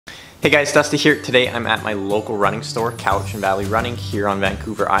Hey guys, Dusty here. Today I'm at my local running store, Cowichan Valley Running, here on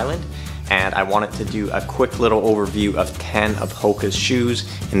Vancouver Island, and I wanted to do a quick little overview of 10 of HOKA's shoes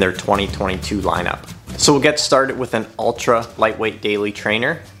in their 2022 lineup. So we'll get started with an ultra lightweight daily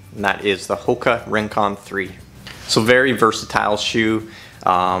trainer, and that is the HOKA Rincon 3. So very versatile shoe.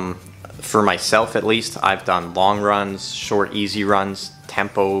 For myself at least, I've done long runs, short easy runs,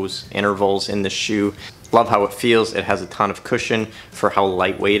 tempos, intervals in this shoe. Love how it feels. It has a ton of cushion for how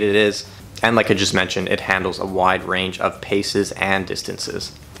lightweight it is. And like I just mentioned, it handles a wide range of paces and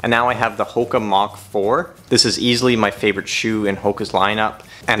distances. And now I have the HOKA Mach 4. This is easily my favorite shoe in HOKA's lineup.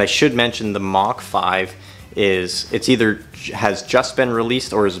 And I should mention the Mach 5 it's either has just been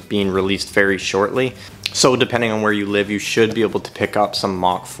released or is being released very shortly. So depending on where you live, you should be able to pick up some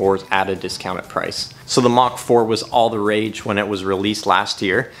Mach 4s at a discounted price. So the Mach 4 was all the rage when it was released last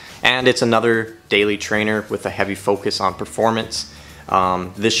year, and it's another daily trainer with a heavy focus on performance.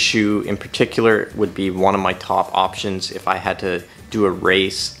 This shoe in particular would be one of my top options if I had to do a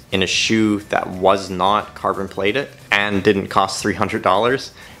race in a shoe that was not carbon plated and didn't cost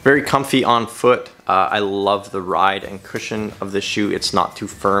 $300. Very comfy on foot. I love the ride and cushion of this shoe. It's not too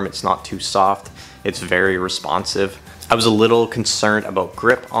firm, it's not too soft. It's very responsive. I was a little concerned about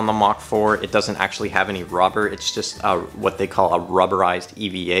grip on the Mach 4. It doesn't actually have any rubber. It's just what they call a rubberized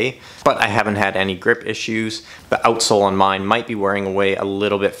EVA, but I haven't had any grip issues. The outsole on mine might be wearing away a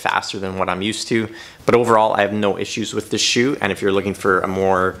little bit faster than what I'm used to, but overall I have no issues with this shoe. And if you're looking for a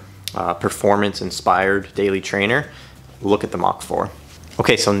more performance-inspired daily trainer, look at the Mach 4.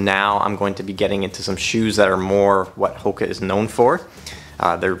 Okay, so now I'm going to be getting into some shoes that are more what HOKA is known for.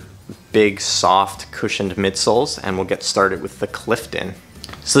 They're big, soft, cushioned midsoles, and we'll get started with the Clifton.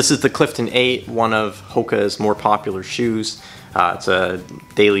 So this is the Clifton 8, one of HOKA's more popular shoes. It's a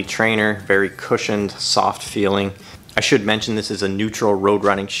daily trainer, very cushioned, soft feeling. I should mention this is a neutral road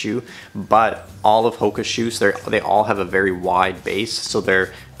running shoe, but all of HOKA's shoes, they all have a very wide base, so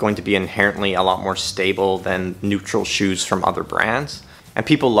they're going to be inherently a lot more stable than neutral shoes from other brands. And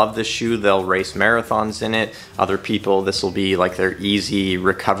people love this shoe. They'll race marathons in it. Other people, this will be like their easy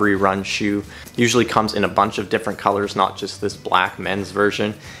recovery run shoe. Usually comes in a bunch of different colors, not just this black men's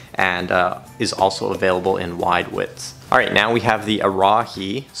version, and is also available in wide widths. All right, now we have the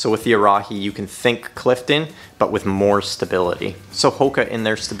Arahi. So with the Arahi, you can think Clifton, but with more stability. So HOKA in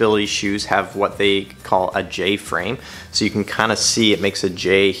their stability shoes have what they call a J frame. So you can kind of see it makes a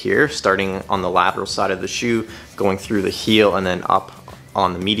J here, starting on the lateral side of the shoe, going through the heel and then up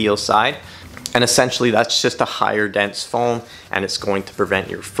on the medial side. And essentially that's just a higher dense foam, and it's going to prevent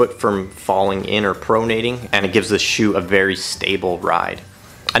your foot from falling in or pronating, and it gives the shoe a very stable ride.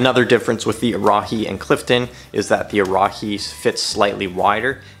 Another difference with the Arahi and Clifton is that the Arahi fits slightly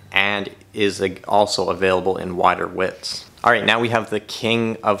wider and is also available in wider widths. All right, now we have the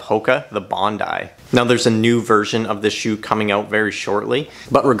king of HOKA, the Bondi. Now there's a new version of this shoe coming out very shortly,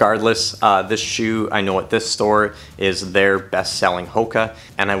 but regardless, this shoe I know at this store is their best-selling HOKA,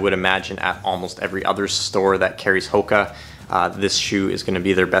 and I would imagine at almost every other store that carries HOKA, this shoe is going to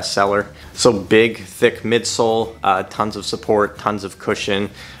be their best seller. So big, thick midsole, tons of support, tons of cushion.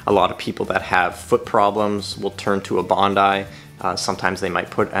 A lot of people that have foot problems will turn to a Bondi. Sometimes they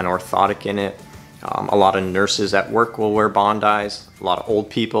might put an orthotic in it. A lot of nurses at work will wear Bondis. A lot of old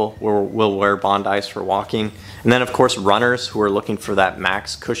people will wear Bondis for walking. And then of course runners who are looking for that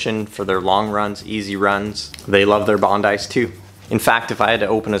max cushion for their long runs, easy runs, they love their Bondis too. In fact, if I had to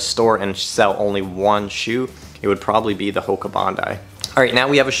open a store and sell only one shoe, it would probably be the HOKA Bondi. All right, now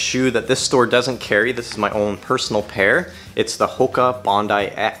we have a shoe that this store doesn't carry. This is my own personal pair. It's the HOKA Bondi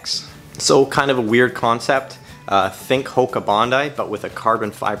X. So kind of a weird concept. Think HOKA Bondi, but with a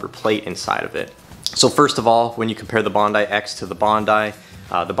carbon fiber plate inside of it. So first of all, when you compare the Bondi X to the Bondi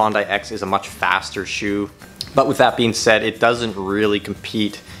X is a much faster shoe. But with that being said, it doesn't really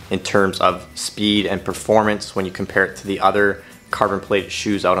compete in terms of speed and performance when you compare it to the other carbon plated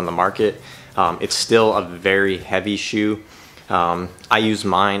shoes out on the market. It's still a very heavy shoe. I use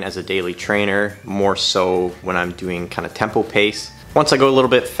mine as a daily trainer, more so when I'm doing kind of tempo pace. Once I go a little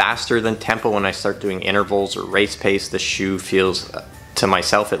bit faster than tempo, when I start doing intervals or race pace, the shoe feels, to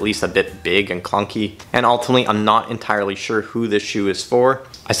myself at least, a bit big and clunky. And ultimately, I'm not entirely sure who this shoe is for.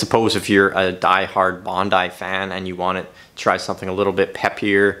 I suppose if you're a die-hard Bondi fan and you want to try something a little bit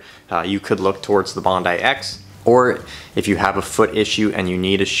peppier, you could look towards the Bondi X. Or if you have a foot issue and you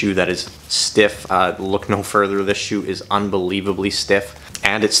need a shoe that is stiff, look no further. This shoe is unbelievably stiff,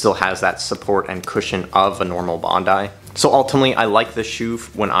 and it still has that support and cushion of a normal Bondi. So ultimately, I like this shoe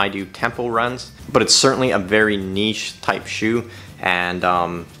when I do tempo runs, but it's certainly a very niche type shoe, and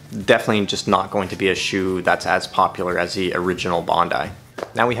definitely just not going to be a shoe that's as popular as the original Bondi.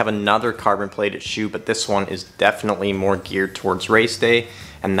 Now we have another carbon plated shoe, but this one is definitely more geared towards race day,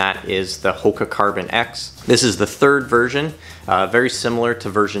 and that is the HOKA Carbon X. This is the third version, very similar to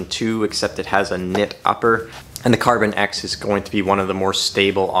version 2, except it has a knit upper. And the Carbon X is going to be one of the more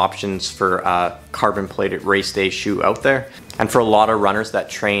stable options for carbon plated race day shoe out there. And for a lot of runners that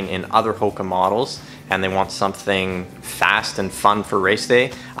train in other HOKA models and they want something fast and fun for race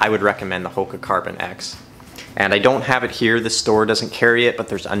day, I would recommend the HOKA Carbon X. And I don't have it here, the store doesn't carry it, but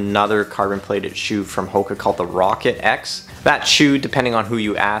there's another carbon plated shoe from HOKA called the Rocket X. That shoe, depending on who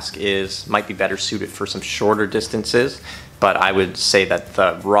you ask, might be better suited for some shorter distances, but I would say that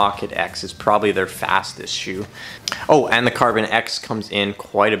the Rocket X is probably their fastest shoe. Oh, and the Carbon X comes in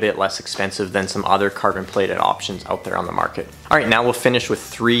quite a bit less expensive than some other carbon plated options out there on the market. All right, now we'll finish with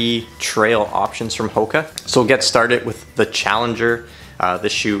 3 trail options from HOKA. So we'll get started with the Challenger.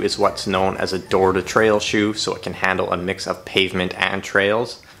 This shoe is what's known as a door-to-trail shoe, so it can handle a mix of pavement and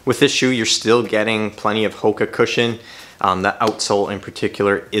trails. With this shoe, you're still getting plenty of HOKA cushion. The outsole in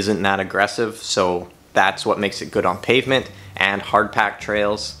particular isn't that aggressive, so that's what makes it good on pavement and hard pack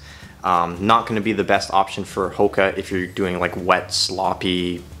trails. Not going to be the best option for HOKA if you're doing like wet,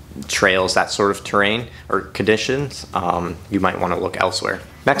 sloppy trails, that sort of terrain or conditions. You might want to look elsewhere.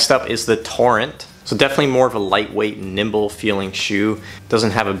 Next up is the Torrent. So definitely more of a lightweight, nimble feeling shoe.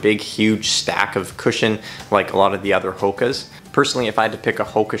 Doesn't have a big, huge stack of cushion like a lot of the other HOKAs. Personally, if I had to pick a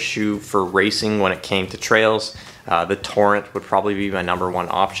HOKA shoe for racing when it came to trails, the Torrent would probably be my #1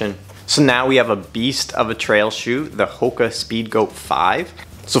 option. So now we have a beast of a trail shoe, the HOKA Speedgoat 5.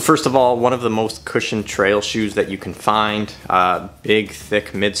 So first of all, one of the most cushioned trail shoes that you can find. Big,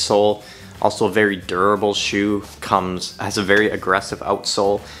 thick midsole. Also a very durable shoe, has a very aggressive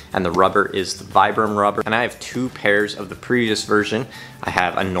outsole, and the rubber is the Vibram rubber. And I have 2 pairs of the previous version. I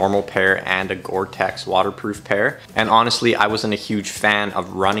have a normal pair and a Gore-Tex waterproof pair. And honestly, I wasn't a huge fan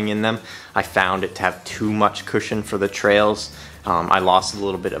of running in them. I found it to have too much cushion for the trails. I lost a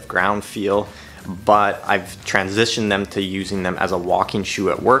little bit of ground feel, but I've transitioned them to using them as a walking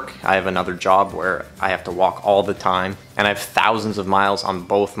shoe at work. I have another job where I have to walk all the time, and I have thousands of miles on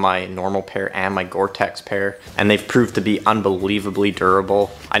both my normal pair and my Gore-Tex pair, and they've proved to be unbelievably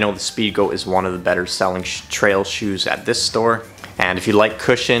durable. I know the Speedgoat is one of the better selling trail shoes at this store, and if you like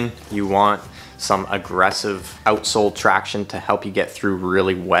cushion, you want some aggressive outsole traction to help you get through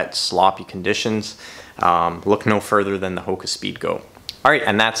really wet, sloppy conditions, look no further than the HOKA Speedgoat. All right,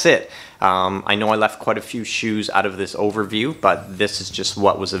 and that's it. I know I left quite a few shoes out of this overview, but this is just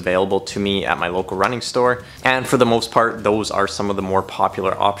what was available to me at my local running store. And for the most part, those are some of the more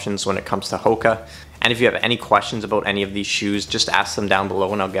popular options when it comes to HOKA. And if you have any questions about any of these shoes, just ask them down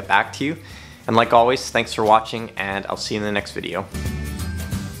below and I'll get back to you. And like always, thanks for watching, and I'll see you in the next video.